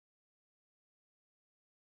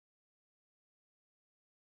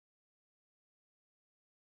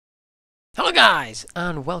Hello guys,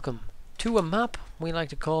 and welcome to a map we like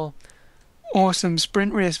to call Awesome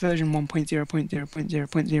Sprint Race version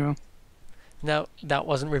 1.0.0.0.0. No, that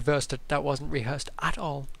wasn't reversed, that wasn't rehearsed at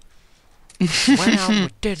all. Went out and we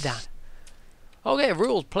did that. Okay,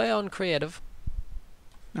 rules, play on creative.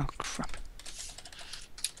 Oh crap.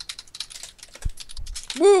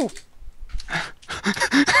 Woo!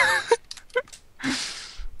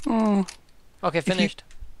 Oh. Okay, finished.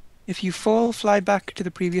 If you fall, fly back to the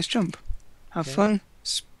previous jump. Have Okay. fun,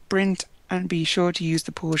 sprint, and be sure to use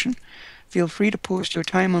the potion. Feel free to post your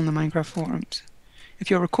time on the Minecraft forums. If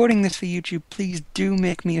you're recording this for YouTube, please do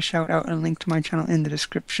make me a shout out and a link to my channel in the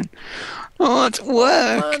description. Oh, it's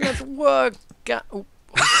work! Man, that's work! Oh,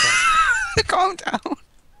 okay. Calm down.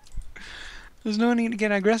 There's no need to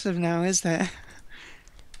get aggressive now, is there?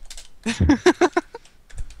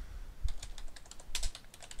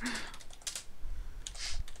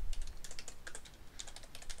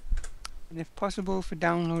 And if possible, for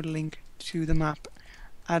download a link to the map,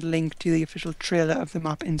 add link to the official trailer of the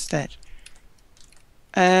map instead.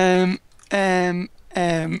 Hey,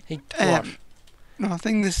 what?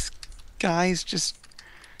 Nothing. This guy's just.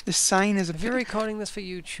 The sign is a If you're recording this for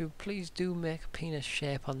YouTube, please do make a penis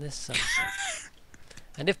shape on this sunset.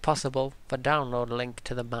 And if possible, for download a link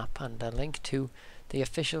to the map and a link to the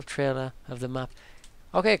official trailer of the map.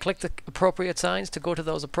 Okay, click the appropriate signs to go to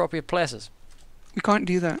those appropriate places. We can't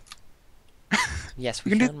do that. Yes,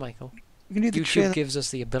 We we can can, Michael. We can do the YouTube trailer. gives us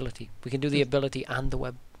the ability. We can do the ability and the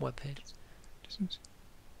web page.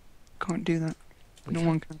 Can't do that. We No can.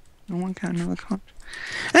 one can. No one can. No one can't.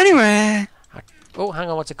 Anyway. Oh, hang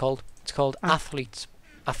on, what's it called? It's called Ah.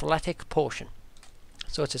 Athletic Potion.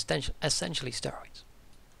 So it's essentially steroids.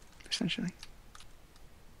 Essentially.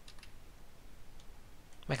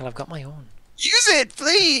 Michael, I've got my own. Use it,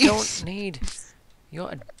 please. Don't need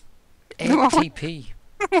your No. ATP.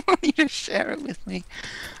 I want you to share it with me.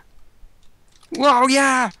 Whoa,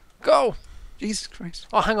 yeah. Go! Jesus Christ.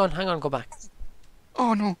 Oh, hang on, go back.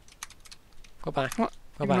 Oh no. Go back. What?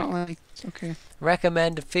 Go You're back. not like. Okay.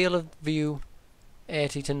 Recommend field of view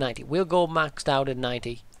 80 to 90. We'll go maxed out at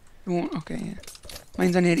 90. You won't. Okay. Yeah.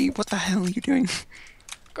 Mine's on 80. What the hell are you doing?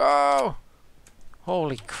 Go!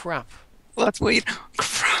 Holy crap. Well, that's weird.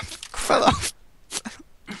 Crap. Fell off.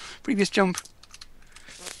 Previous jump.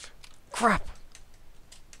 Crap.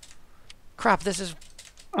 Crap, this is...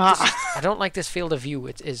 Ah. I don't like this field of view.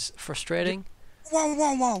 It is frustrating. Whoa,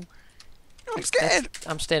 whoa, whoa. I'm scared.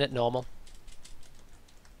 I'm staying at normal.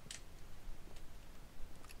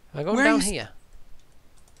 Am I going Where are down you here?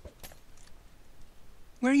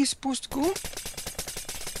 Where are you supposed to go?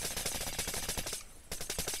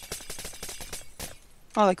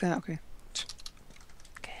 Oh, like that. Okay.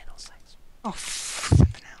 Okay, no thanks. Oh,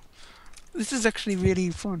 flippin' hell. This is actually really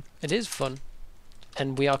fun. It is fun.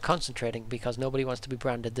 And we are concentrating because nobody wants to be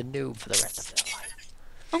branded the noob for the rest of their life.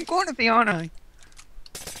 I'm going to be, aren't I?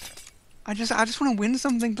 I just want to win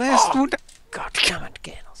something, please. Oh. Don't. God damn it,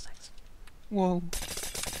 okay, no thanks. Whoa.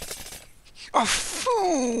 Oh,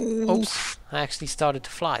 fool. Oops. I actually started to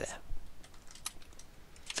fly there.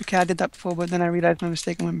 It's okay, I did that before, but then I realised my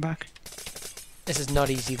mistake and went back. This is not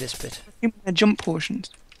easy, this bit. Jump portions.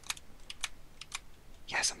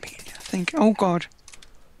 Yes, I'm beating you, I think. Oh, God.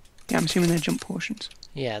 Yeah, I'm assuming they're jump portions.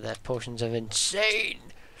 Yeah, they're potions of insane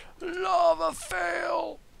lava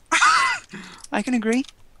fail. I can agree.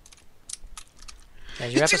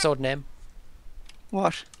 There's your episode name.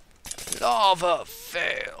 What? Lava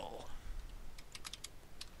fail.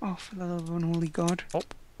 Oh, for the love of unholy God.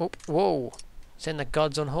 Oh, whoa. Saying that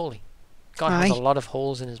God's unholy. God has Aye. a lot of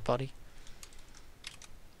holes in his body.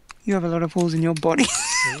 You have a lot of holes in your body.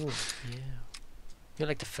 Ooh, yeah. You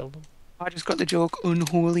like to fill them? I just got the joke,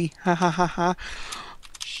 unholy. Ha ha ha ha.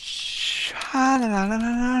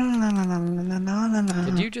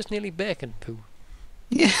 Did you just nearly bacon poo?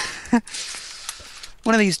 Yeah.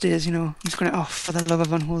 One of these days, you know, I'm just gonna. Oh, for the love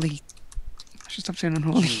of unholy. I should stop saying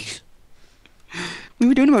unholy. Jeez. We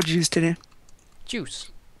were doing about juice today. Juice.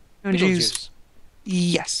 And juice. Beetlejuice.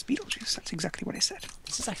 Yes, Beetlejuice. That's exactly what I said.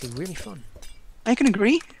 This is actually really fun. I can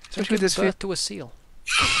agree. So Especially with this birth to a seal.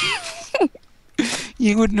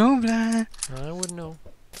 You would know, blah. I would know.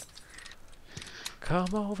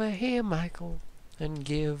 Come over here, Michael, and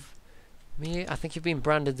give me... I think you've been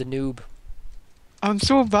branded the noob. I'm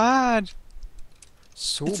so bad.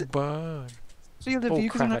 So It's- bad. Field of Oh view,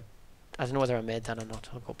 'cause I'm crap, not, I don't know whether I made that or not.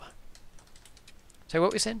 I'll go back. So what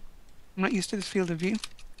were you saying? I'm not used to this field of view.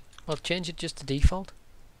 Well, change it just to default.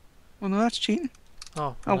 Well, no, that's cheating.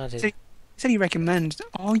 Oh, Oh, that is. he said he recommends.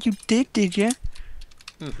 Oh, you did you?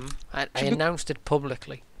 I Should we- announced it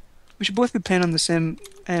publicly. We should both be playing on the same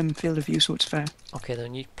field of view, so it's fair. Okay,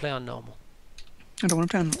 then you play on normal. I don't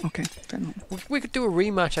want to play on. Okay, play on. We could do a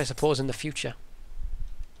rematch, I suppose, in the future.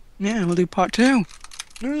 Yeah, we'll do part 2.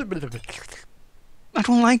 I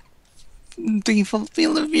don't like default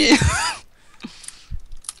field of view.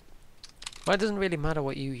 Well, it doesn't really matter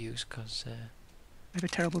what you use, because I have a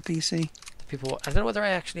terrible PC. the people... I don't know whether I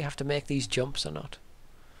actually have to make these jumps or not.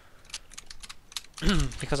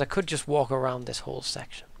 Because I could just walk around this whole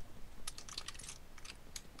section.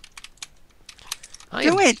 I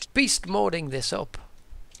Do am it! beast moding this up.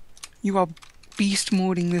 You are beast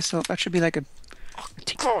moding this up. That should be like a.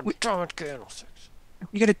 God damn it, Colonel Six.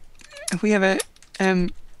 If we ever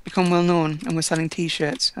become well known and we're selling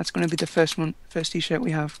T-shirts, that's going to be the first T-shirt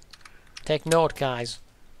we have. Take note, guys.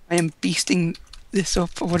 I am beasting this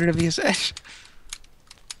up, or whatever you said.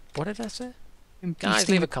 What did I say? I'm Guys, beasting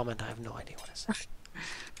leave a comment. I have no idea what I said.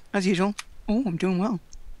 as usual. Oh, I'm doing well.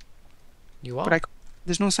 You are? But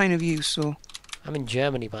there's no sign of you, so. I'm in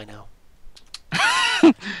Germany by now.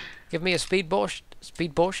 Give me a speed abortion?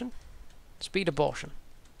 Speed abortion? Speed abortion.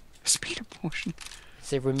 Speed abortion. It's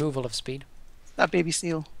the removal of speed. That baby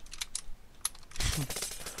seal.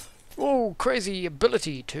 Oh, crazy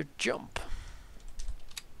ability to jump.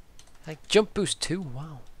 Like jump boost 2,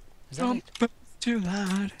 wow. Is that right? Jump too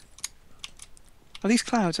loud. Are these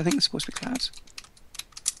clouds? I think they're supposed to be clouds.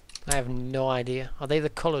 I have no idea. Are they the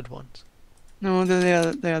coloured ones? No, they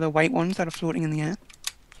are the white ones that are floating in the air.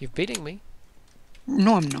 You're beating me.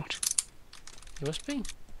 No, I'm not. You must be.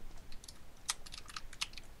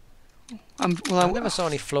 Well, I never saw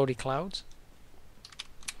any floaty clouds.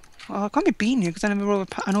 I can't be beating you because I never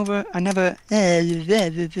I never.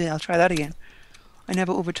 I'll try that again. I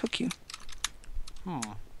never overtook you.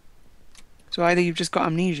 So either you've just got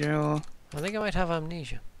amnesia, or I think I might have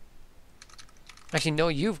amnesia. Actually, no,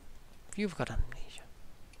 you've got amnesia.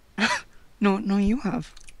 no, you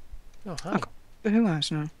have. Oh, hi. But who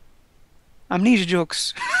has now? Amnesia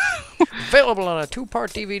jokes. Available on a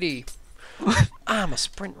 2-part DVD. My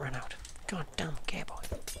sprint ran out. God damn, gay boy.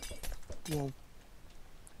 Whoa.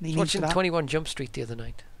 I was watching 21 Jump Street the other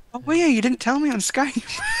night. Oh yeah, you didn't tell me on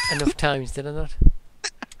Skype. Enough times, did I not?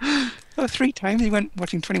 Oh, 3 times you went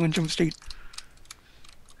watching 21 Jump Street.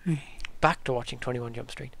 Back to watching 21 Jump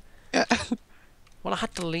Street. Yeah. Well, I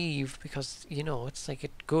had to leave because, you know, it's like a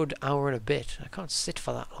good hour and a bit. I can't sit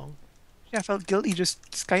for that long. Yeah, I felt guilty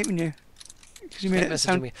just Skyping you. Because you made it Messaging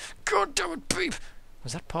sound... me. God damn it, beep!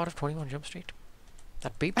 Was that part of 21 Jump Street?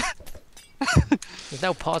 That beep? There's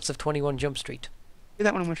now parts of 21 Jump Street. I do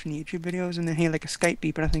that when I'm watching YouTube videos and then hear like a Skype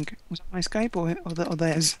beep and I think, was that my Skype or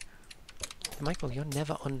theirs? Michael, you're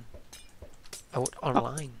never online,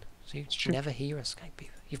 so you true. never hear a Skype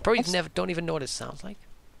beep. You probably don't even know what it sounds like.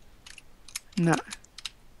 Nah.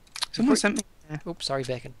 Someone sent me... Oops, sorry,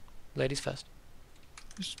 Bacon. Ladies first.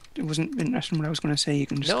 It wasn't interesting what I was going to say. You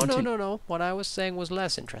can just No. What I was saying was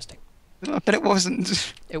less interesting. I bet it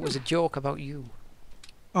wasn't. It was a joke about you.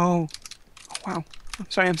 Oh. Wow. I'm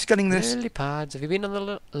sorry, I'm sculling this. Lily pads. Have you been on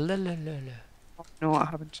the No, I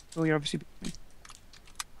haven't. Oh, you're obviously...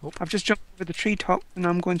 Oop. I've just jumped over the treetop and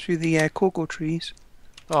I'm going through the cocoa trees.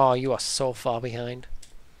 Oh, you are so far behind.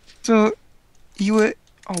 So, you were...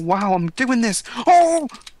 Oh, wow, I'm doing this. Oh!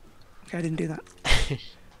 Okay, I didn't do that.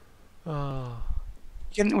 Oh.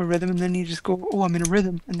 You get into a rhythm and then you just go, oh, I'm in a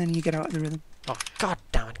rhythm, and then you get out of the rhythm. Oh, god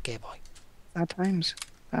damn it, gay boy. Bad times.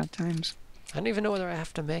 Bad times. I don't even know whether I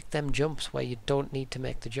have to make them jumps where you don't need to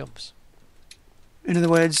make the jumps. In other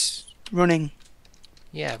words, running.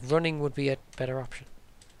 Yeah, running would be a better option.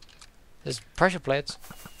 There's pressure plates.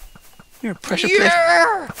 You're a pressure plate.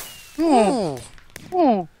 Yeah! Oh.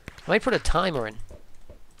 Oh. I might put a timer in.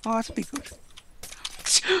 Oh, that'd be good.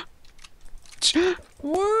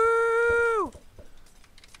 Woo!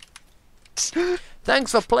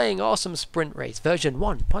 Thanks for playing Awesome Sprint Race version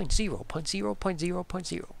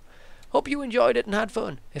 1.0.0.0.0. Hope you enjoyed it and had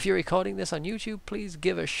fun. If you're recording this on YouTube, please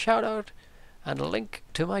give a shout out and a link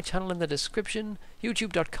to my channel in the description.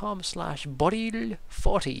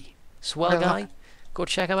 youtube.com/bodil40. Swell guy. Go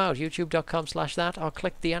check him out. youtube.com/that or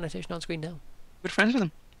click the annotation on screen now. Good friends with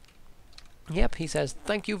him. Yep, he says,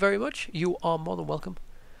 thank you very much. You are more than welcome.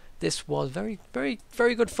 This was very, very,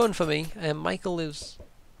 very good fun for me. Michael is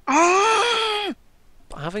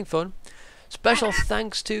having fun. Special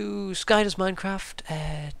thanks to Skydoes Minecraft,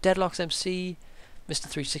 Deadlocks MC, Mr.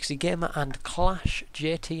 360 Gamer, and Clash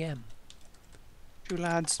JTM. Two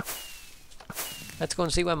lads. Let's go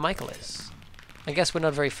and see where Michael is. I guess we're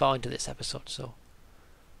not very far into this episode, so...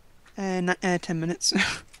 10 minutes.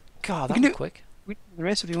 God, that was quick. We can do the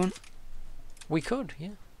race if you want. We could,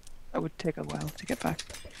 yeah. That would take a while to get back.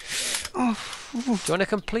 Oh. Do you want to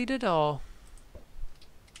complete it, or...?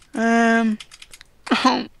 Oh.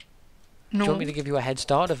 Do you No. want me to give you a head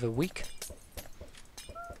start of a week?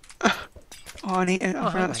 Oh, I need. Oh, hi,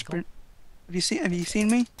 I've Michael. sprint. Have you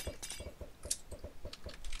seen me? I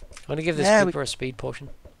want to give this There we- creeper a speed potion.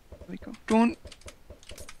 There we go. Don't.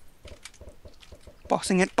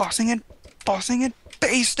 Bossing it, bossing it, bossing it,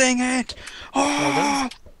 basting it. Well Oh, done.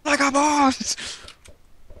 like a boss.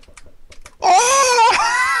 Oh!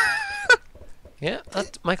 Yeah,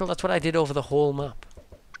 Michael, that's what I did over the whole map.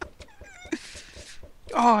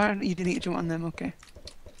 Oh, you didn't need to jump on them. Okay.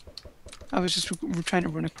 I was just trying to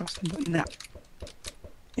run across them, but nah.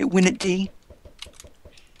 It win at D.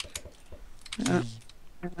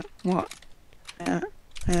 What?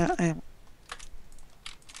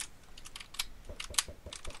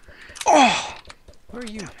 Oh! Where are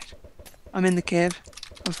you? I'm in the cave.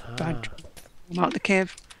 Ah, I'm out the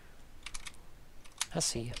cave. I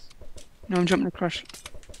see you. Now I'm jumping across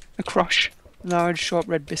large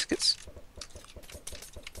shortbread biscuits.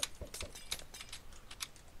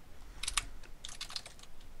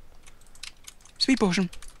 Speed potion.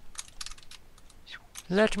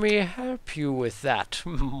 Let me help you with that.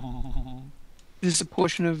 This is a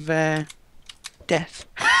portion of death.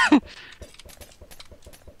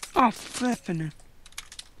 Oh, flipping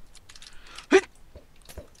it.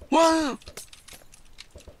 Whoa!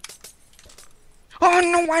 Oh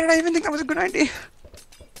no, why did I even think that was a good idea?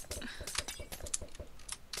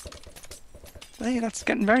 Hey, that's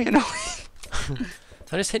getting very annoying.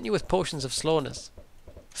 I'm just hitting you with potions of slowness.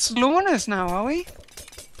 Slowness now, are we?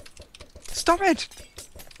 Stop it!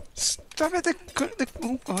 Stop it!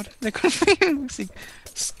 Oh god, they're confusing.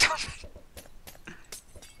 Stop it!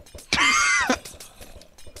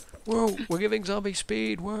 Whoa, we're giving zombie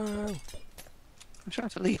speed, whoa. I'm sure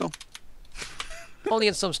that's illegal. Only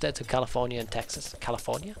in some states of California and Texas.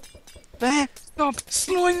 California? There! Stop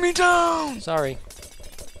slowing me down! Sorry.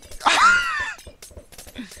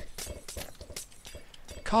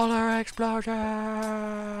 Color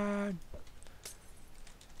explosion!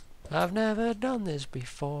 I've never done this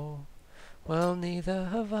before. Well, neither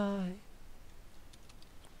have I.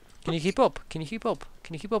 Can you keep up? Can you keep up?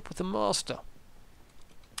 Can you keep up with the master?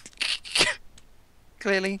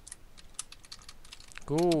 Clearly.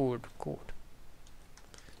 Good, good.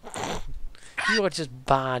 You are just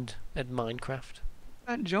bad at Minecraft.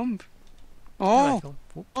 That jump. Hi, Oh! Michael.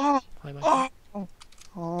 Whoop. Oh! Hi, Michael. Oh!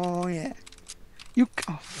 Oh, yeah.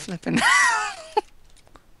 Oh, flipping. I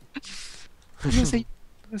was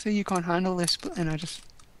gonna say you can't handle this, but then I just.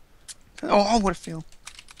 Oh, what a feel.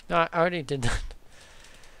 No, I already did that.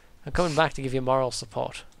 I'm coming back to give you moral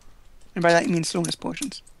support. And by that you mean slowness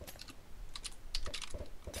potions.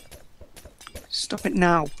 Stop it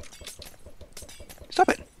now. Stop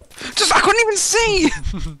it. Just, I couldn't even see!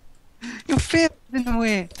 Your face is in the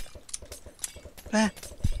way. There.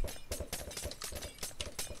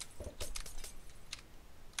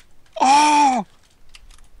 Oh!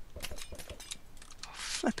 Oh,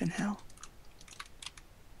 flipping hell.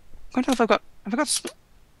 I can't tell if I've got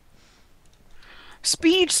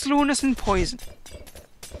speed, slowness and poison.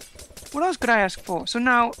 What else could I ask for? So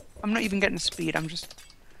now, I'm not even getting speed,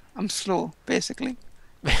 I'm slow, basically.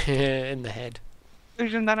 In the head.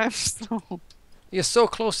 Vision that I'm slow. You're so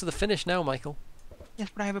close to the finish now, Michael. Yes,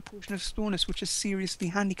 but I have a potion of slowness, which is seriously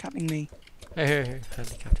handicapping me.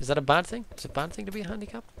 Handicapped. Is that a bad thing? Is it a bad thing to be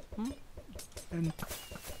handicapped?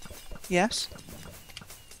 Yes.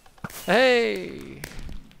 Hey!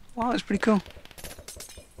 Wow, that's pretty cool.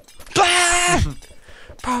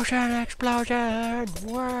 Potion explosion!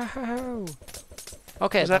 Whoa!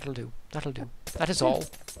 Okay, Was that- that'll do. That'll do. That is all.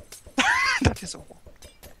 That is all.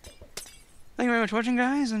 Thank you very much for watching,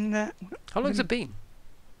 guys, and How long's it been?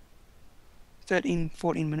 13,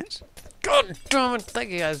 14 minutes. God damn it!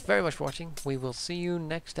 Thank you guys very much for watching. We will see you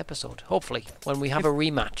next episode. Hopefully, when we have a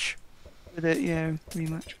rematch. With a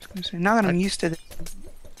rematch. I was going to say. Now that I'm used to this,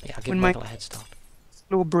 Yeah, I'll give When Michael a head start.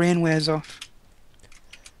 slow brain wears off.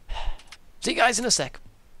 See you guys in a sec.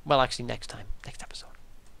 Well, actually, next time. Next time.